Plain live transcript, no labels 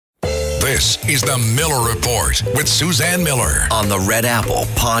This is the Miller Report with Suzanne Miller on the Red Apple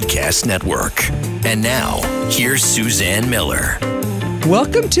Podcast Network. And now, here's Suzanne Miller.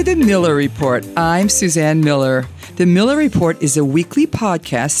 Welcome to the Miller Report. I'm Suzanne Miller. The Miller Report is a weekly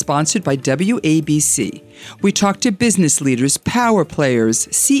podcast sponsored by WABC. We talk to business leaders, power players,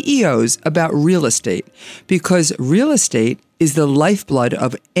 CEOs about real estate because real estate is the lifeblood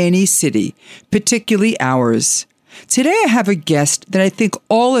of any city, particularly ours. Today I have a guest that I think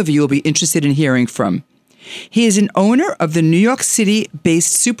all of you will be interested in hearing from. He is an owner of the New York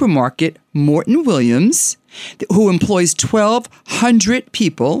City-based supermarket, Morton Williams, who employs 1,200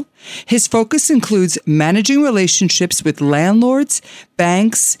 people. His focus includes managing relationships with landlords,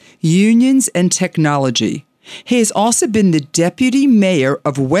 banks, unions, and technology. He has also been the deputy mayor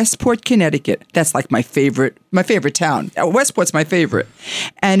of Westport, Connecticut. That's like my favorite town. Westport's my favorite.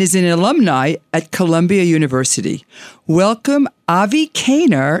 And is an alumni at Columbia University. Welcome, Avi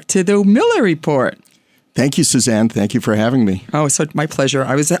Kaner, to the Miller Report. Thank you, Suzanne. Thank you for having me. Oh, it's my pleasure.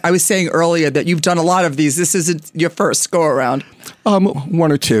 I was saying earlier that you've done a lot of these. This isn't your first go around.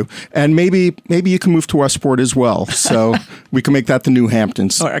 One or two. And maybe you can move to Westport as well. So we can make that the New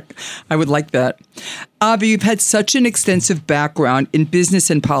Hamptons. Oh, I would like that. Avi, you've had such an extensive background in business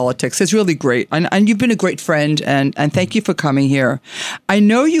and politics. It's really great. And you've been a great friend. And thank you for coming here. I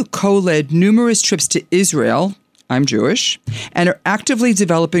know you co-led numerous trips to Israel. I'm Jewish, and are actively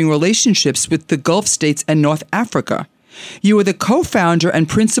developing relationships with the Gulf states and North Africa. You are the co-founder and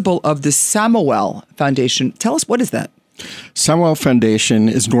principal of the Samuel Foundation. Tell us, what is that? Samuel Foundation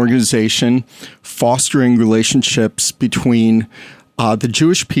is an organization fostering relationships between the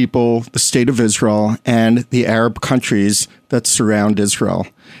Jewish people, the state of Israel, and the Arab countries that surround Israel.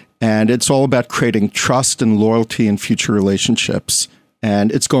 And it's all about creating trust and loyalty in future relationships.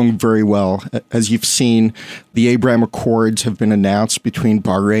 And it's going very well. As you've seen, the Abraham Accords have been announced between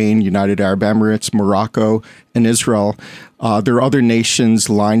Bahrain, United Arab Emirates, Morocco, and Israel. There are other nations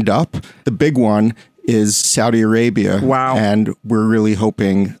lined up. The big one is Saudi Arabia. Wow. And we're really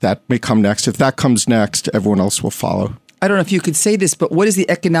hoping that may come next. If that comes next, everyone else will follow. I don't know if you could say this, but what is the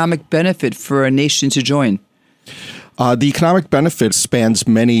economic benefit for a nation to join? The economic benefit spans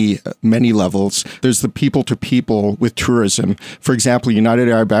many levels. There's the people-to-people with tourism. For example, United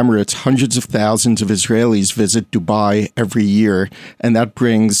Arab Emirates, hundreds of thousands of Israelis visit Dubai every year, and that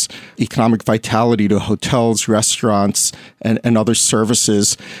brings economic vitality to hotels, restaurants, and other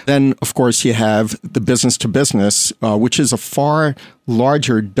services. Then, of course, you have the business-to-business, which is a far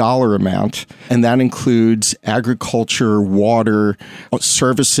larger dollar amount, and that includes agriculture, water,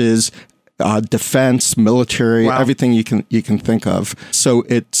 services, defense, military, wow, everything you can think of. So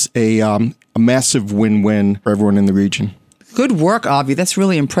it's a massive win-win for everyone in the region. Good work, Avi. That's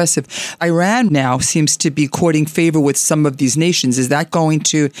really impressive. Iran now seems to be courting favor with some of these nations. Is that going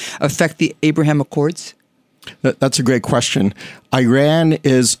to affect the Abraham Accords? That's a great question. Iran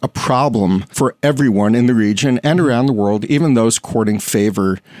is a problem for everyone in the region and around the world, even those courting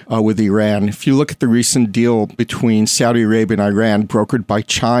favor with Iran. If you look at the recent deal between Saudi Arabia and Iran brokered by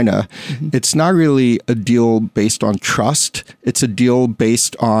China, it's not really a deal based on trust. It's a deal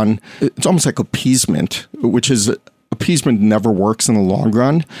based on, it's almost like appeasement, which is appeasement never works in the long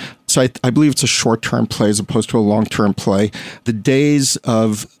run. So I believe it's a short-term play as opposed to a long-term play. The days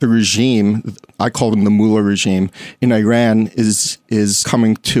of the regime, I call them the mullah regime, in Iran is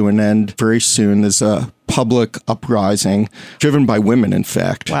coming to an end very soon. There's a public uprising driven by women, in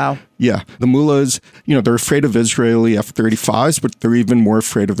fact. Wow. Yeah. The mullahs, they're afraid of Israeli F-35s, but they're even more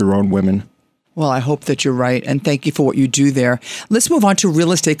afraid of their own women. Well, I hope that you're right, and thank you for what you do there. Let's move on to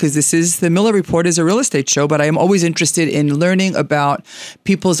real estate, because the Miller Report is a real estate show, but I am always interested in learning about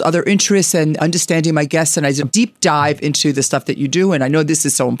people's other interests and understanding my guests, and I deep dive into the stuff that you do, and I know this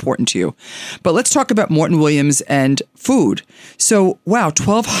is so important to you. But let's talk about Morton Williams and food. So, wow,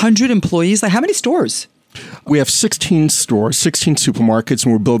 1,200 employees. Like, how many stores? We have 16 stores, 16 supermarkets,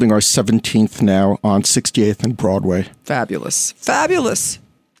 and we're building our 17th now on 68th and Broadway. Fabulous. Fabulous.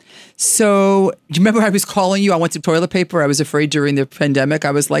 So, do you remember I was calling you? I wanted toilet paper. I was afraid during the pandemic.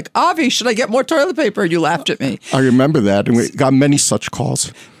 I was like, Avi, should I get more toilet paper? And you laughed at me. I remember that. And we got many such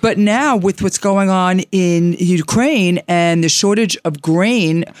calls. But now with what's going on in Ukraine and the shortage of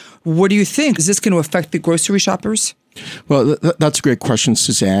grain, what do you think? Is this going to affect the grocery shoppers? Well, that's a great question,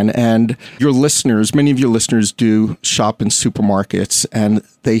 Suzanne. And your listeners, many of your listeners do shop in supermarkets, and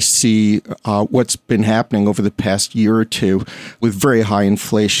they see what's been happening over the past year or two with very high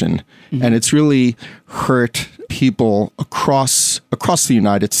inflation. Mm-hmm. And it's really hurt people across the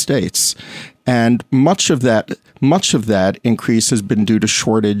United States. And much of that increase has been due to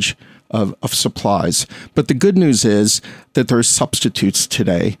shortage of supplies. But the good news is that there are substitutes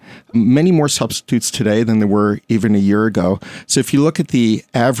today, many more substitutes today than there were even a year ago. So if you look at the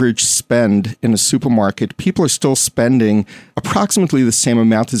average spend in a supermarket, people are still spending approximately the same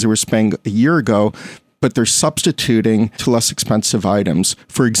amount as they were spending a year ago, but they're substituting to less expensive items.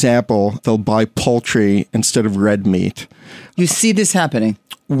 For example, they'll buy poultry instead of red meat. You see this happening?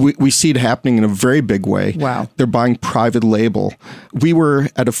 We see it happening in a very big way. Wow. They're buying private label. We were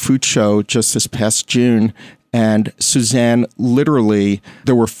at a food show just this past June, and Suzanne, literally,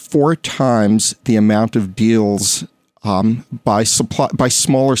 there were 4 times the amount of deals by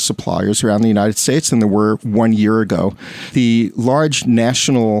smaller suppliers around the United States than there were 1 year ago. The large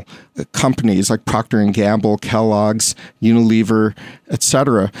national companies like Procter & Gamble, Kellogg's, Unilever,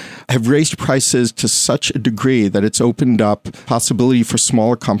 etc., have raised prices to such a degree that it's opened up possibility for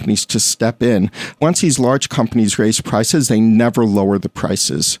smaller companies to step in. Once these large companies raise prices, they never lower the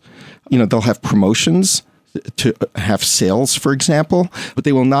prices. They'll have promotions to have sales, for example, but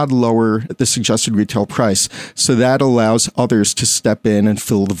they will not lower the suggested retail price. So that allows others to step in and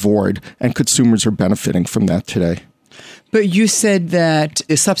fill the void, and consumers are benefiting from that today. But you said that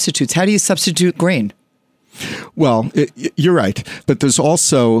substitutes. How do you substitute grain? Well, you're right. But there's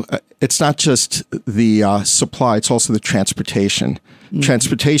also, it's not just the supply, it's also the transportation. Mm-hmm.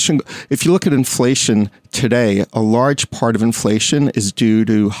 Transportation, if you look at inflation today, a large part of inflation is due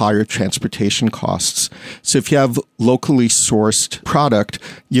to higher transportation costs. So if you have locally sourced product,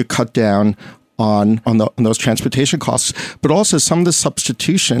 you cut down on those transportation costs. But also some of the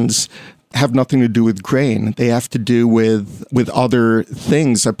substitutions have nothing to do with grain. They have to do with other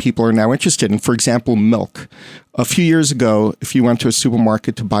things that people are now interested in. For example, milk. A few years ago, if you went to a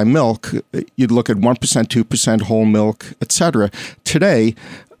supermarket to buy milk, you'd look at 1%, 2% whole milk, etc. Today,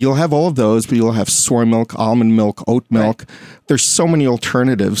 you'll have all of those, but you'll have soy milk, almond milk, oat milk. Right. There's so many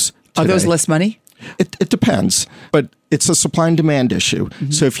alternatives today. Are those less money? It depends, but it's a supply and demand issue.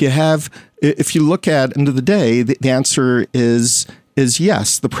 Mm-hmm. So if you look at end of the day, the answer is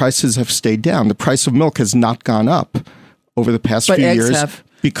yes, the prices have stayed down. The price of milk has not gone up over the past few years. But eggs have.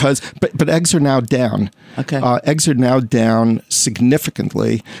 But eggs are now down. Okay. Eggs are now down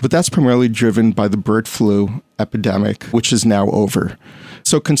significantly, but that's primarily driven by the bird flu epidemic, which is now over.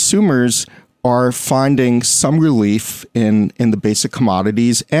 So consumers are finding some relief in the basic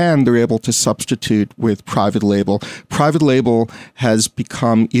commodities, and they're able to substitute with private label. Private label has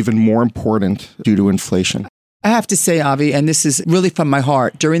become even more important due to inflation. I have to say, Avi, and this is really from my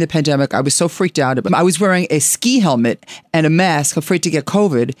heart, during the pandemic, I was so freaked out. I was wearing a ski helmet and a mask, afraid to get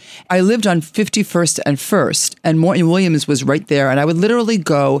COVID. I lived on 51st and 1st, and Morton Williams was right there, and I would literally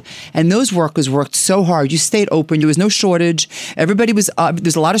go, and those workers worked so hard. You stayed open. There was no shortage. Everybody was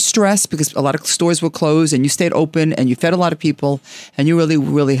there's a lot of stress because a lot of stores were closed, and you stayed open, and you fed a lot of people, and you really,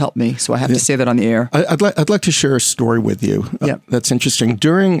 really helped me. So I have to say that on the air. I'd like to share a story with you. That's interesting.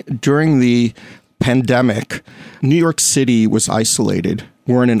 During the pandemic, New York City was isolated.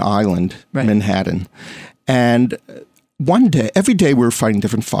 We're in an island, right. Manhattan. And one day, every day we were fighting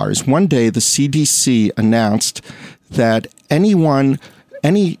different fires. One day, the CDC announced that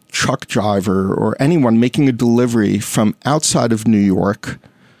any truck driver or anyone making a delivery from outside of New York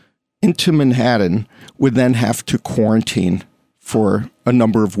into Manhattan would then have to quarantine for a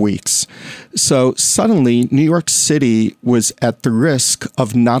number of weeks. So suddenly, New York City was at the risk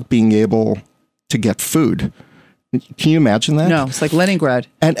of not being able to get food. Can you imagine that? No, it's like Leningrad.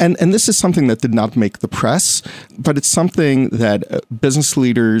 And this is something that did not make the press, but it's something that business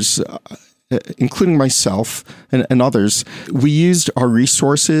leaders, including myself and others, we used our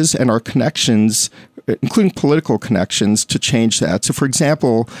resources and our connections, including political connections, to change that. So, for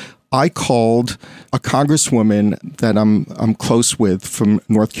example, I called a congresswoman that I'm close with from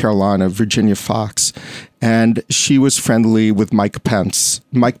North Carolina, Virginia Fox, and she was friendly with Mike Pence.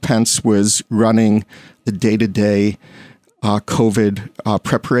 Mike Pence was running the day-to-day COVID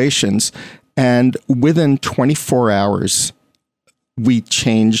preparations, and within 24 hours, we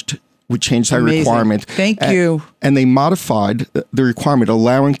changed that requirement. Thank you. And they modified the requirement,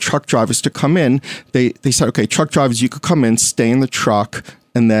 allowing truck drivers to come in. They said, okay, truck drivers, you could come in, stay in the truck,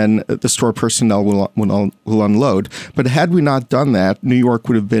 and then the store personnel will unload. But had we not done that, New York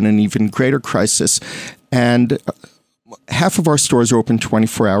would have been an even greater crisis. And half of our stores are open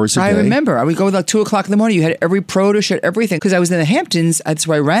 24 hours a day. I remember. I would go like 2 o'clock in the morning. You had every produce, you had everything. Because I was in the Hamptons, that's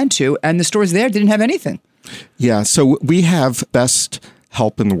where I ran to, and the stores there didn't have anything. Yeah, so we have best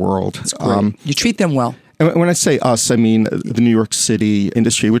help in the world. You treat them well. And when I say us, I mean the New York City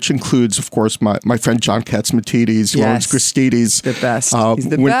industry, which includes, of course, my friend John Katzmatidis, who owns Christie's. The best. He's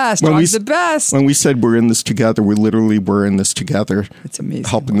the best. John's the best. When we said we're in this together, we literally were in this together. It's amazing.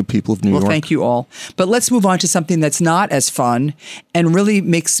 Helping the people of New York. Well, thank you all. But let's move on to something that's not as fun and really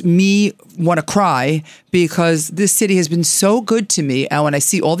makes me want to cry, because this city has been so good to me. And when I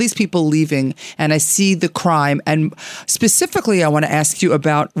see all these people leaving and I see the crime, and specifically I want to ask you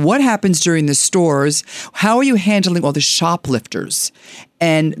about what happens during the stores. How are you handling all the shoplifters?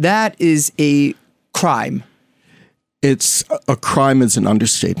 And that is a crime. It's a crime is an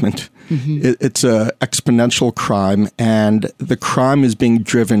understatement. Mm-hmm. It's an exponential crime, and the crime is being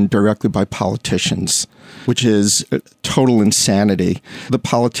driven directly by politicians, which is total insanity. The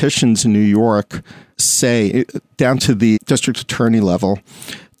politicians in New York say, down to the district attorney level,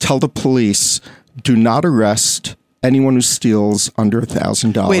 tell the police, do not arrest anyone who steals under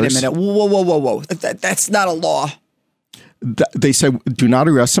 $1,000. Wait a minute. Whoa. That's not a law. They say, do not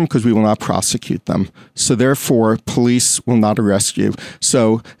arrest them because we will not prosecute them. So therefore, police will not arrest you.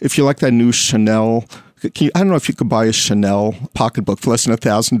 So if you like that new Chanel, I don't know if you could buy a Chanel pocketbook for less than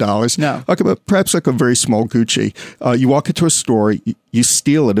 $1,000. No. Okay, but perhaps like a very small Gucci. You walk into a store, you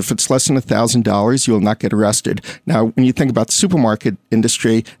steal it. If it's less than $1,000, you will not get arrested. Now, when you think about the supermarket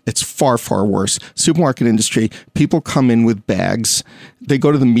industry, it's far, far worse. Supermarket industry, people come in with bags. They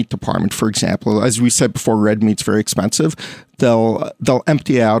go to the meat department, for example. As we said before, red meat's very expensive. They'll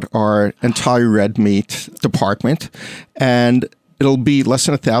empty out our entire red meat department, and it'll be less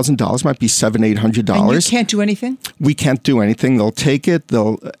than $1,000, might be $700-800. And you can't do anything? We can't do anything. They'll take it,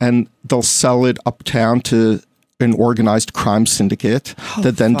 they'll sell it uptown to an organized crime syndicate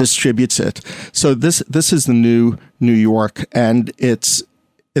that then distributes it. So this is the new New York, and it's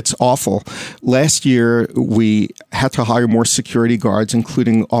awful. Last year, we had to hire more security guards,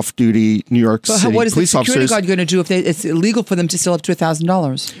 including off-duty New York City police officers. What is the security guard going to do if it's illegal for them to steal up to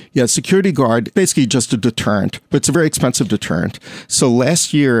 $1,000? Yeah, security guard, basically just a deterrent, but it's a very expensive deterrent. So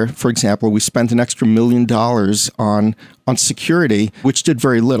last year, for example, we spent an extra $1 million on security, which did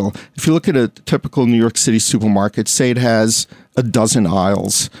very little. If you look at a typical New York City supermarket, say it has a dozen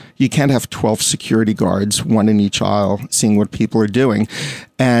aisles, you can't have 12 security guards, one in each aisle, seeing what people are doing.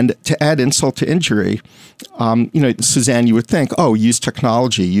 And to add insult to injury, Suzanne, you would think, use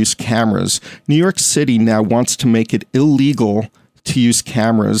technology, use cameras. New York City now wants to make it illegal to use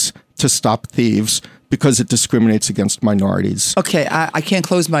cameras to stop thieves because it discriminates against minorities. Okay, I can't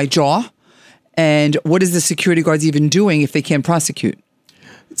close my jaw. And what is the security guards even doing if they can't prosecute?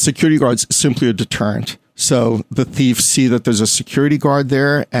 Security guards simply a deterrent. So the thieves see that there's a security guard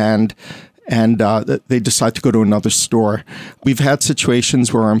there, and they decide to go to another store. We've had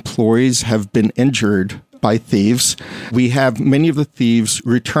situations where our employees have been injured by thieves. We have many of the thieves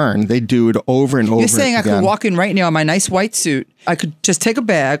return. They do it over and over again. You're saying I could walk in right now in my nice white suit. I could just take a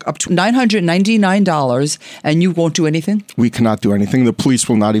bag up to $999 and you won't do anything? We cannot do anything. The police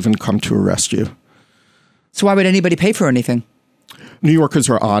will not even come to arrest you. So why would anybody pay for anything? New Yorkers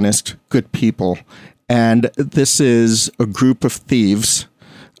are honest, good people. And this is a group of thieves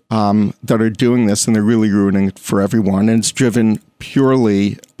that are doing this, and they're really ruining it for everyone. And it's driven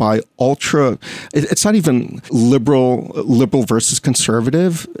purely by it's not even liberal versus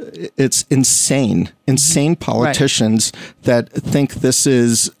conservative. It's insane politicians that think this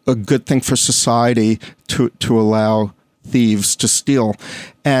is a good thing for society to allow thieves to steal.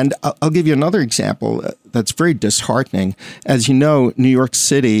 And I'll give you another example that's very disheartening. As you know, New York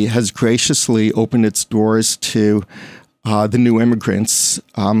City has graciously opened its doors to the new immigrants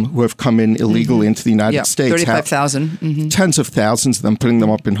who have come in illegally into the United States. 35,000. Tens of thousands of them, putting them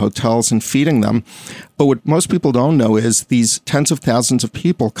up in hotels and feeding them. But what most people don't know is these tens of thousands of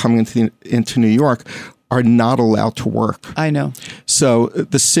people coming into New York are not allowed to work. I know. So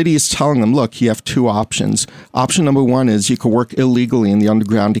the city is telling them, look, you have two options. Option number one is you can work illegally in the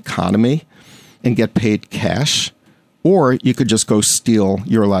underground economy and get paid cash, or you could just go steal.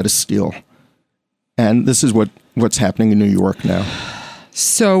 You're allowed to steal. And this is what's happening in New York now.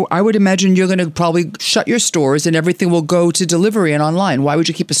 So I would imagine you're going to probably shut your stores and everything will go to delivery and online. Why would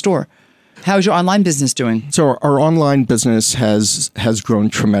you keep a store? How is your online business doing? So our online business has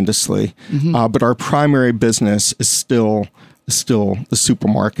grown tremendously, but our primary business is still the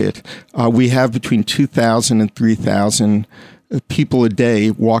supermarket. We have between 2,000 and 3,000 people a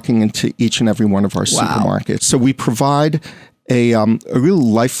day walking into each and every one of our supermarkets. So we provide a real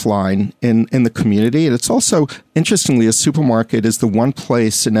lifeline in the community. And it's also, interestingly, a supermarket is the one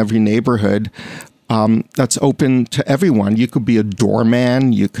place in every neighborhood that's open to everyone. You could be a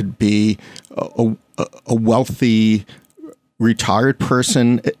doorman. You could be a wealthy retired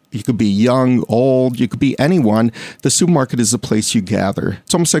person, you could be young, old, you could be anyone. The supermarket is the place you gather.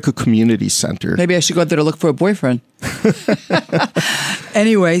 It's almost like a community center. Maybe I should go out there to look for a boyfriend.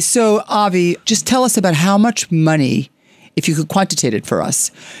 Anyway, so Avi, just tell us about how much money, if you could quantitate it for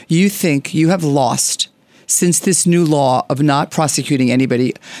us, you think you have lost since this new law of not prosecuting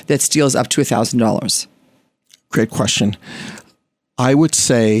anybody that steals up to $1,000. Great question. I would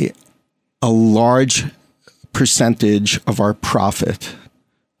say a large percentage of our profit,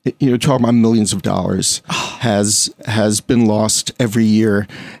 talking about millions of dollars, has been lost every year.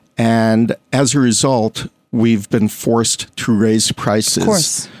 And as a result, we've been forced to raise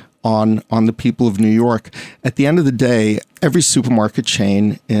prices on the people of New York. At the end of the day, every supermarket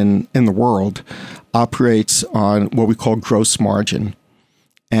chain in the world operates on what we call gross margin.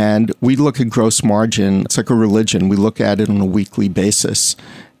 And we look at gross margin, it's like a religion. We look at it on a weekly basis.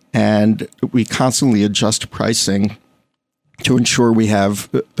 And we constantly adjust pricing to ensure we have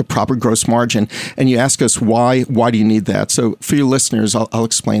the proper gross margin. And you ask us, why do you need that? So for your listeners, I'll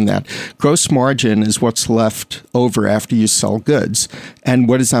explain that. Gross margin is what's left over after you sell goods. And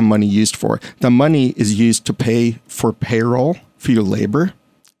what is that money used for? The money is used to pay for payroll for your labor.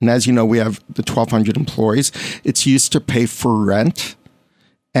 And as you know, we have the 1,200 employees. It's used to pay for rent.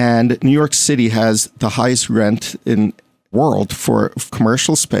 And New York City has the highest rent in world for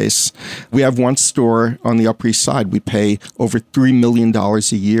commercial space. We have one store on the Upper East Side. We pay over $3 million a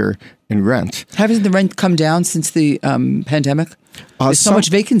year in rent. Hasn't the rent come down since the pandemic? There's so much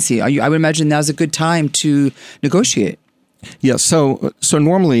vacancy. I would imagine now's a good time to negotiate. Yeah. So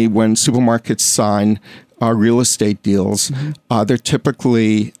normally when supermarkets sign real estate deals, they're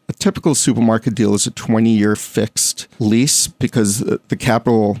typically, a typical supermarket deal is a 20-year fixed lease because the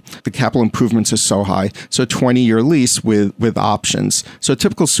capital improvements are so high. So a 20-year lease with options. So a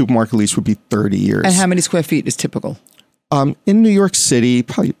typical supermarket lease would be 30 years. And how many square feet is typical? In New York City,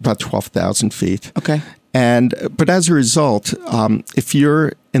 probably about 12,000 feet. Okay. But as a result, if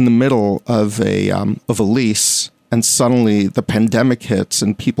you're in the middle of a lease, and suddenly the pandemic hits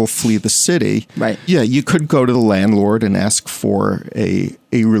and people flee the city, right? Yeah, you could go to the landlord and ask for a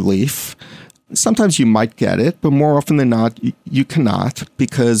relief. Sometimes you might get it, but more often than not, you cannot,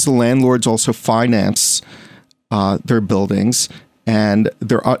 because the landlords also finance their buildings, and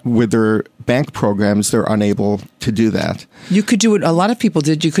with their bank programs, they're unable to do that. You could do what a lot of people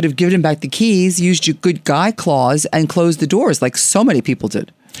did. You could have given them back the keys, used your good guy clause, and closed the doors like so many people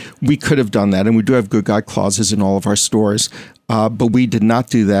did. We could have done that, and we do have good guy clauses in all of our stores, but we did not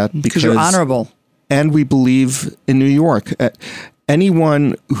do that because you're honorable. And we believe in New York.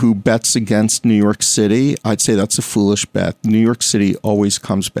 Anyone who bets against New York City, I'd say that's a foolish bet. New York City always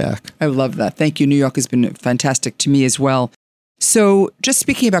comes back. I love that. Thank you. New York has been fantastic to me as well. So just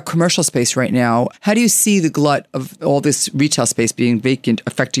speaking about commercial space right now, how do you see the glut of all this retail space being vacant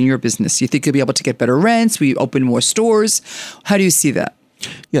affecting your business? You think you'll be able to get better rents? We open more stores? How do you see that?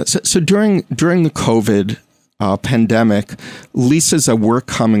 Yeah, so during the COVID pandemic, leases that were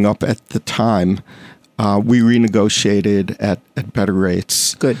coming up at the time, we renegotiated at better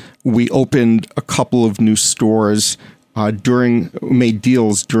rates. Good. We opened a couple of new stores made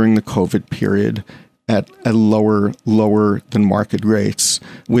deals during the COVID period at lower than market rates,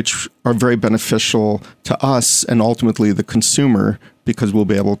 which are very beneficial to us and ultimately the consumer, because we'll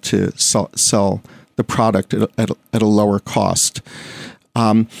be able to sell the product at a lower cost.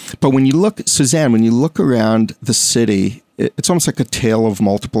 But when you look, Suzanne, around the city, it's almost like a tale of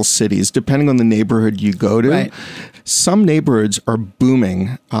multiple cities, depending on the neighborhood you go to. Right. Some neighborhoods are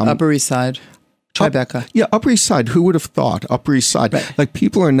booming. Upper East Side, Tribeca. Upper East Side. Who would have thought? Upper East Side. Right. Like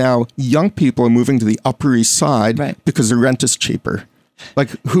young people are moving to the Upper East Side because the rent is cheaper.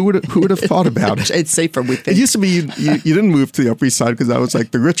 Like who would have thought about it? It's safer, we think. It used to be you didn't move to the Upper East Side because that was like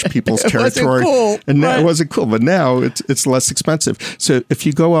the rich people's territory. It wasn't cool. And now it wasn't cool, but now it's less expensive. So if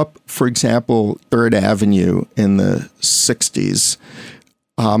you go up, for example, 3rd Avenue in the 60s,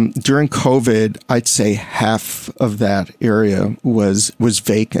 during COVID, I'd say half of that area was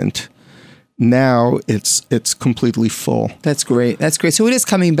vacant. Now it's completely full. That's great. That's great. So it is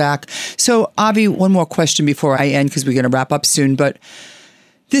coming back. So Avi, one more question before I end, because we're going to wrap up soon. But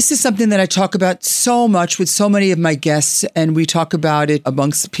this is something that I talk about so much with so many of my guests, and we talk about it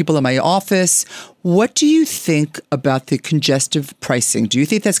amongst people in my office. What do you think about the congestive pricing? Do you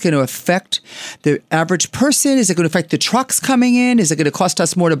think that's going to affect the average person? Is it going to affect the trucks coming in? Is it going to cost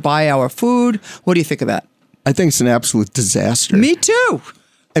us more to buy our food? What do you think of that? I think it's an absolute disaster. Me too.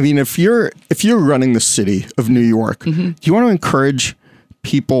 I mean, if you're running the city of New York, do you want to encourage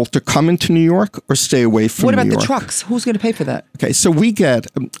people to come into New York or stay away from New York? What about the trucks? Who's going to pay for that? Okay, so we get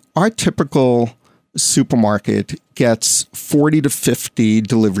our typical supermarket gets 40 to 50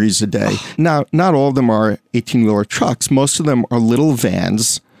 deliveries a day. Now, not all of them are 18-wheeler trucks. Most of them are little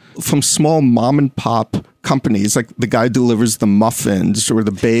vans from small mom and pop companies, like the guy delivers the muffins or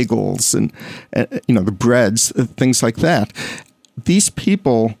the bagels and the breads, things like that. These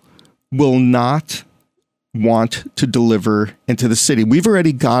people will not want to deliver into the city. We've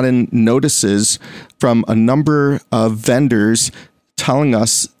already gotten notices from a number of vendors telling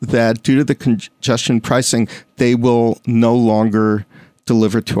us that due to the congestion pricing, they will no longer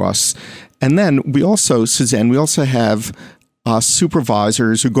deliver to us. And then we also, Suzanne, have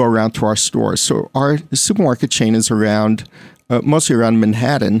supervisors who go around to our stores. So our supermarket chain is around, mostly around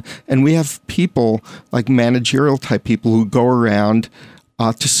Manhattan, and we have people like managerial type people who go around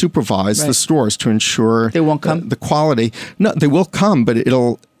to supervise the stores to ensure they won't come? The quality. No, they will come, but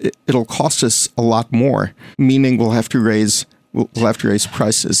it'll cost us a lot more. Meaning we'll have to raise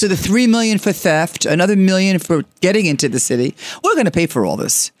prices. So the $3 million for theft, another $1 million for getting into the city. We're going to pay for all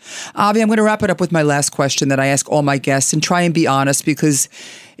this. Avi, I'm going to wrap it up with my last question that I ask all my guests and try and be honest because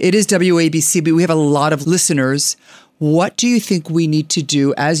it is WABC, but we have a lot of listeners. What do you think we need to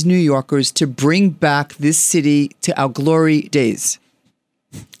do as New Yorkers to bring back this city to our glory days?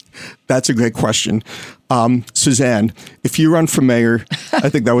 That's a great question. Suzanne, if you run for mayor, I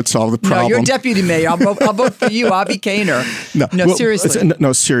think that would solve the problem. No, you're deputy mayor. I'll vote for you, Avi Kaner. Seriously.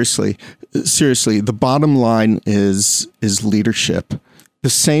 No, seriously. Seriously, the bottom line is leadership. The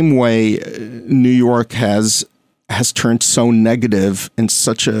same way New York has turned so negative in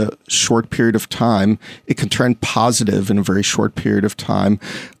such a short period of time, it can turn positive in a very short period of time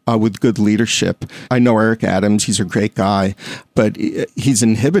with good leadership. I know Eric Adams, he's a great guy, but he's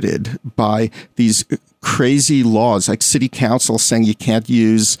inhibited by these crazy laws, like city council saying you can't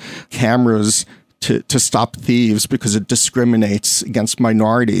use cameras to stop thieves because it discriminates against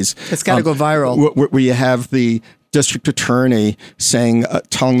minorities. It's got to go viral. Where you have the district attorney saying,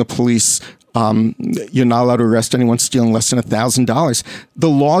 telling the police, you're not allowed to arrest anyone stealing less than $1,000. The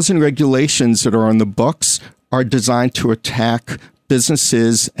laws and regulations that are on the books are designed to attack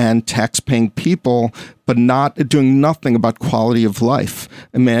businesses and tax-paying people, but doing nothing about quality of life.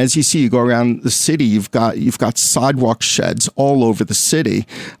 I mean, as you see, you go around the city, you've got sidewalk sheds all over the city,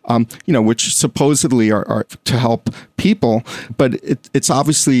 which supposedly are to help people, but it's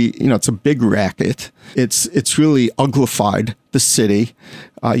obviously, it's a big racket. It's really uglified the city.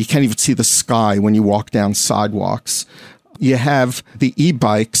 You can't even see the sky when you walk down sidewalks. You have the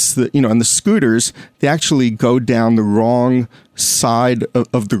e-bikes, and the scooters, they actually go down the wrong side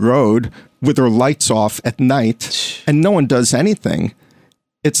of the road with their lights off at night, and no one does anything.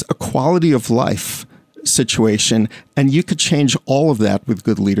 It's a quality of life situation, and you could change all of that with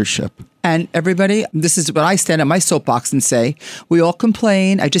good leadership. And everybody, this is what I stand on my soapbox and say, we all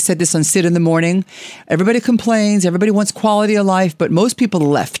complain. I just said this on Sid in the Morning. Everybody complains. Everybody wants quality of life, but most people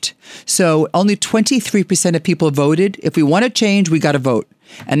left. So only 23% of people voted. If we want to change, we got to vote.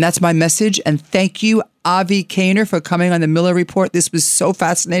 And that's my message. And thank you, Avi Kaner, for coming on the Miller Report. This was so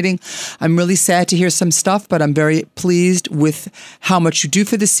fascinating. I'm really sad to hear some stuff, but I'm very pleased with how much you do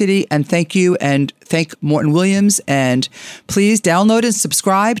for the city. And thank you. And thank Morton Williams. And please download and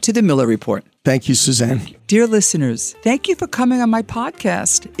subscribe to the Miller Report. Thank you, Suzanne. Dear listeners, thank you for coming on my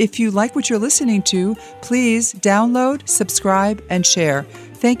podcast. If you like what you're listening to, please download, subscribe, and share.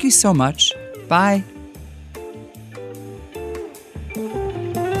 Thank you so much. Bye.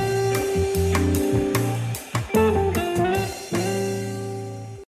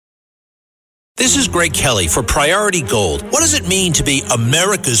 This is Greg Kelly for Priority Gold. What does it mean to be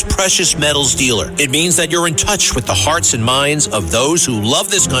America's precious metals dealer? It means that you're in touch with the hearts and minds of those who love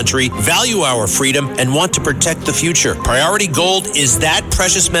this country, value our freedom, and want to protect the future. Priority Gold is that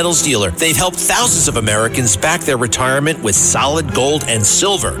precious metals dealer. They've helped thousands of Americans back their retirement with solid gold and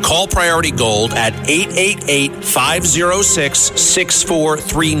silver. Call Priority Gold at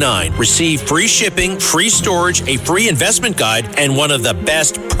 888-506-6439. Receive free shipping, free storage, a free investment guide, and one of the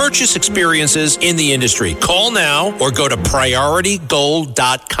best purchase experiences in the industry. Call now or go to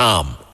PriorityGold.com.